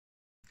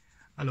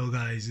Hello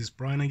guys, it's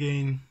Brian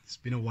again. It's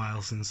been a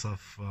while since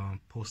I've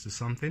posted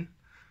something.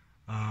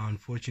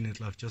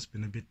 Unfortunately, I've just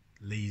been a bit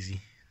lazy,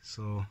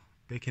 so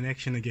back in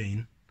action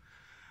again.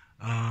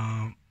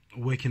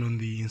 Working on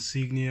the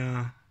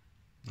Insignia.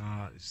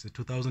 It's the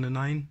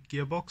 2009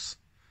 gearbox.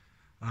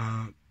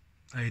 I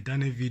had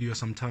done a video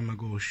some time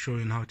ago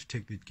showing how to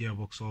take the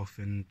gearbox off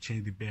and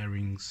change the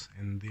bearings,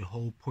 and the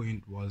whole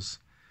point was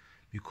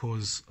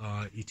because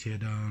it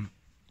had a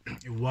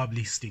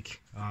wobbly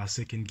stick,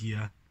 second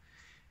gear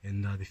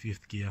and the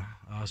fifth gear,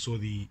 so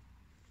the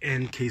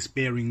end case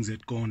bearings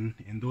had gone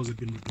and those had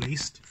been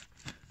replaced,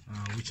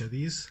 which are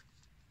these.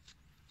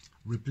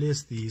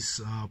 Replaced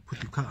these, put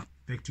the car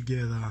back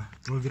together,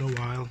 drove it a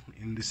while,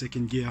 and the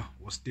second gear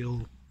was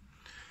still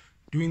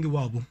doing the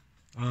wobble,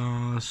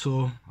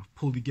 so I've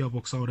pulled the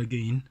gearbox out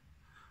again,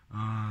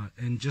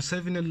 and just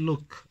having a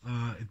look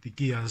at the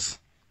gears,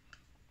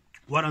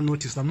 what I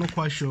noticed, I'm not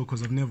quite sure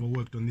because I've never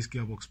worked on this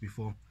gearbox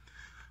before.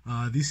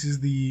 This is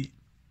the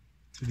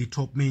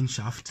top main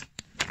shaft,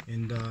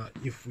 and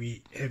if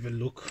we have a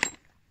look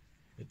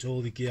at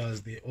all the gears,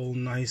 they're all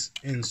nice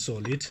and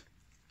solid.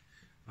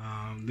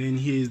 Then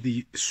here's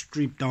the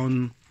stripped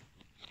down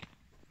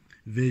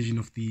version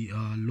of the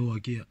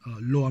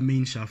lower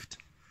main shaft,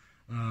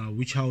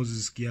 which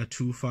houses gear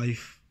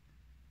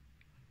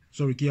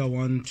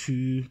 1,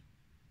 2,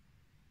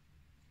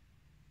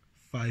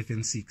 5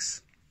 and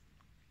 6.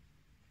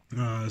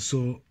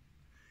 So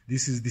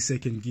this is the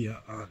second gear.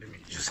 Let me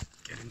just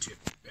get into a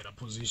better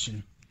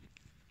position.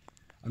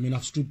 I mean,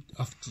 I've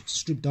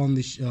stripped down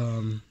the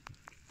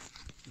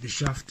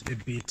shaft a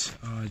bit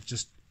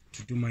just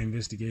to do my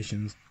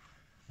investigations,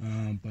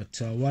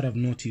 but what I've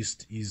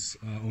noticed is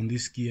on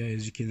this gear,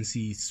 as you can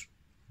see, it's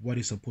what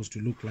it's supposed to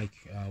look like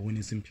when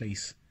it's in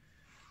place.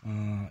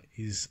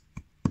 There's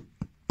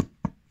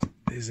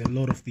a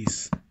lot of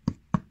this,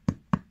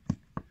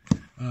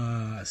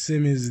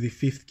 same as the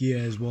fifth gear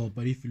as well,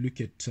 but if you look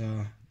at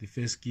the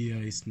first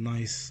gear, it's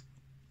nice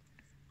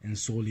and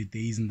solid.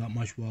 There isn't that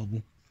much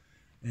wobble,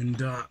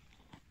 and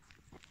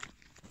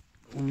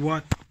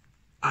what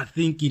I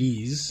think it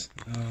is,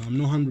 I'm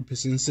not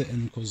 100%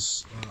 certain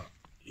because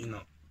you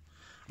know,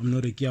 I'm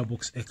not a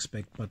gearbox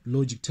expert, but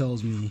logic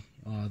tells me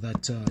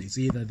that it's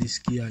either this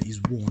gear is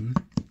worn.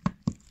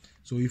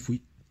 So if we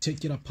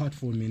take it apart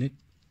for a minute,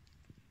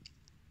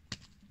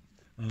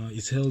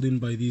 it's held in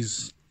by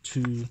these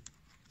two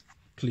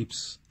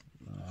clips.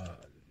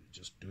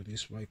 Just do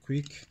this right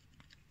quick.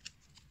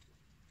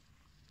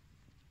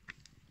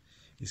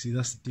 You see,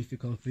 that's the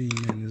difficult thing,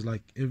 and it's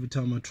like every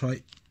time I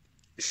try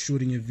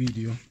shooting a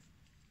video,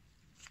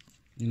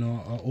 you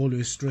know, I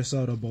always stress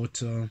out about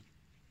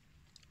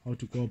how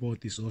to go about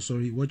this. Oh,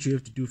 sorry, what you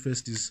have to do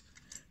first is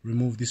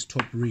remove this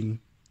top ring,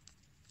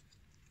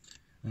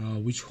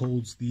 which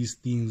holds these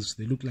things.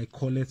 They look like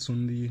collets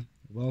on the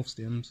valve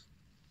stems.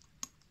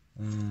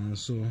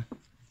 So you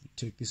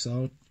take this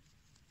out,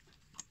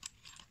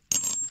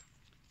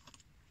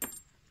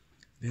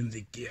 then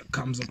the gear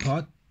comes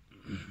apart.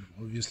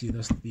 Obviously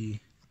that's the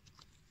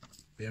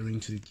bearing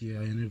to the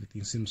gear, and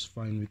everything seems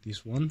fine with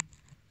this one.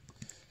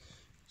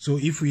 So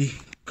if we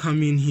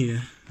come in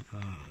here,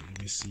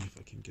 let me see if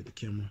I can get the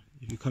camera.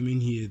 If you come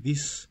in here,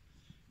 this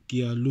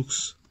gear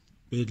looks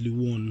badly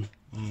worn.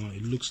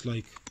 It looks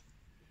like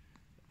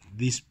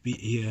this bit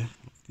here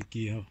of the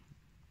gear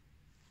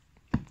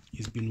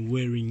has been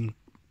wearing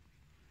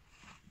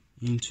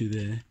into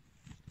there,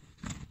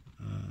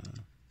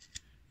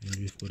 and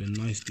we've got a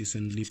nice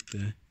decent lip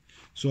there.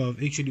 So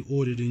I've actually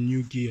ordered a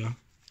new gear,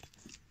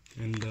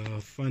 and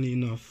funny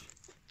enough,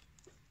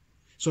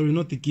 sorry,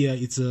 not the gear,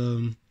 it's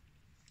a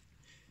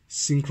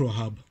Synchro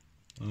hub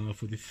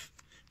for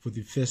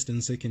the first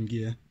and second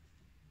gear.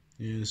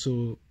 Yeah,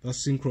 so that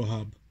Synchro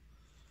hub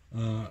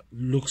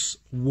looks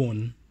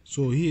worn.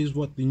 So here's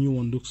what the new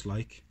one looks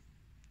like,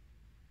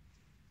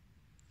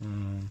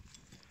 and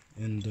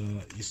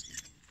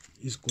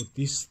it's got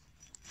this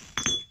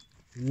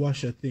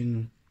washer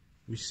thing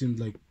which seems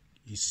like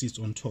it sits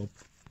on top,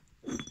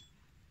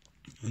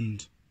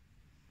 and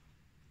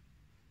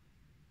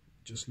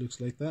just looks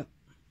like that.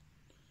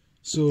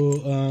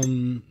 So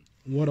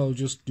what I'll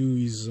just do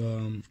is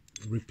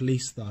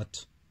replace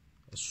that,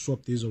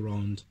 swap these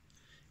around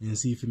and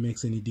see if it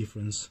makes any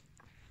difference.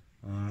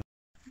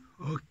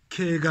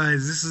 Okay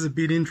guys, this is a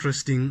bit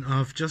interesting.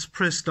 I've just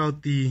pressed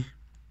out the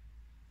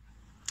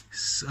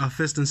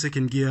first and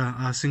second gear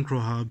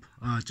Synchro hub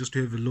just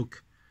to have a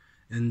look,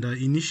 and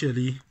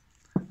initially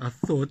I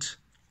thought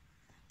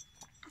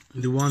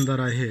the one that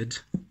I had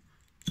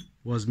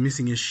was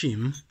missing a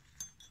shim,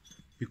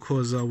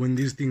 because when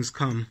these things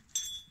come,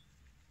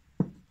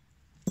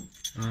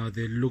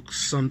 they look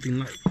something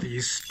like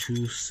this.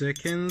 2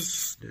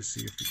 seconds, let's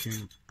see if we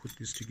can put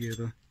this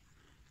together.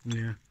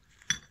 Yeah,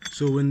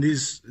 so when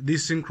these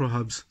Synchro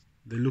hubs,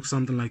 they look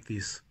something like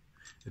this.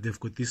 They've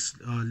got this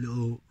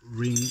little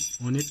ring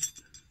on it,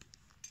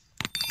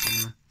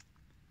 you know.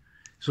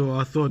 So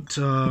I thought,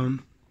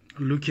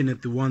 looking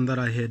at the one that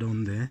I had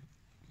on there,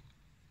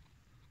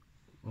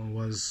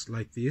 was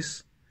like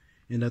this,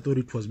 and I thought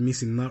it was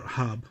missing that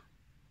hub.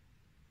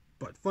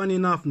 But funny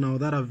enough, now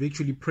that I've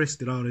actually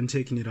pressed it out and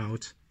taken it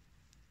out,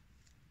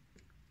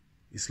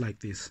 it's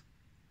like this.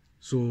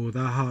 So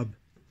that hub,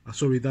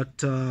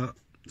 that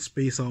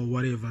spacer or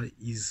whatever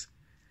is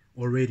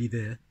already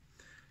there.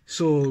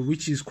 So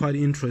which is quite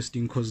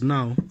interesting, because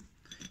now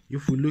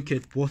if we look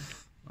at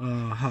both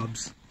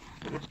hubs,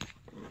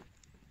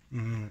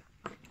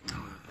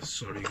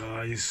 sorry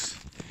guys,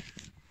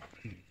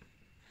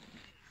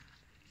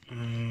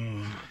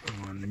 come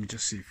on, let me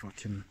just see if I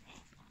can.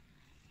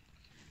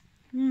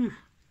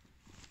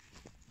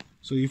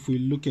 So if we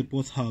look at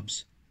both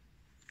hubs,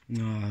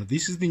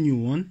 this is the new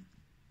one.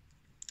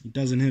 It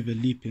doesn't have a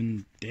lip,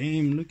 and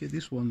damn, look at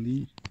this one,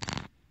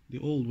 the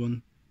old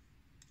one.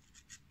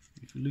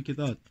 If you look at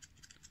that,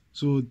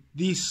 so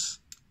this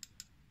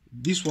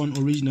one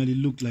originally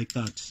looked like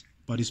that,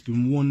 but it's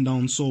been worn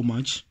down so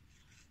much,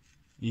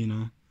 you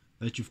know,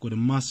 that you've got a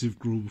massive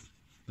groove.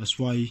 That's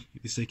why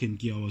the second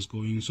gear was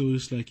going. So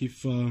it's like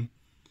if you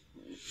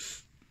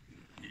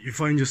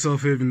find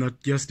yourself having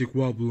that gear stick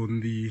wobble on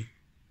the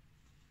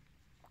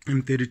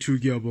M32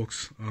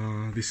 gearbox,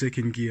 the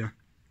second gear,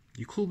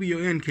 it could be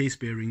your end case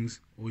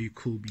bearings, or it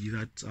could be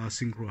that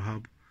Synchro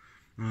hub.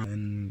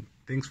 And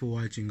thanks for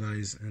watching,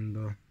 guys, and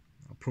I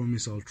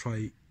promise I'll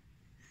try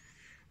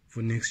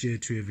for next year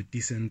to have a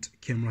decent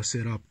camera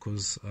setup,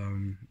 because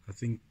I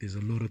think there's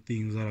a lot of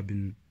things that I've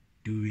been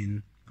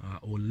doing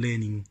or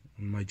learning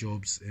on my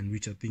jobs, and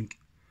which I think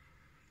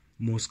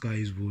most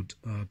guys would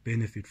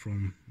benefit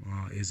from,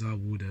 as I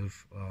would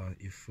have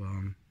if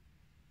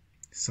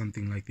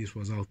something like this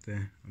was out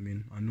there. I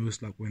mean, I know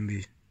it's like when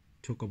they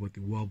talk about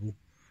the wobble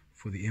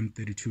for the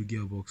M32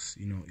 gearbox,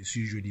 you know, it's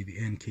usually the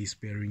end case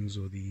bearings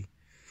or the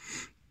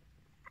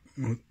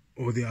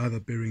other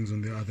bearings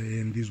on the other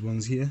end, these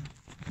ones here,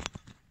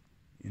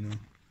 you know.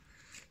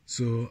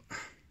 So,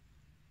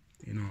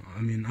 you know,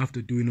 I mean,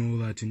 after doing all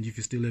that, and if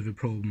you still have a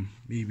problem,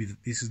 maybe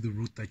this is the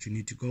route that you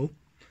need to go.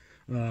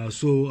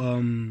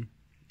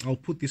 I'll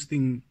put this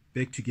thing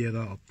back together,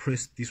 I'll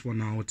press this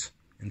one out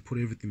and put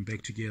everything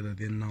back together,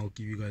 then I'll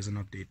give you guys an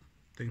update.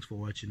 Thanks for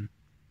watching.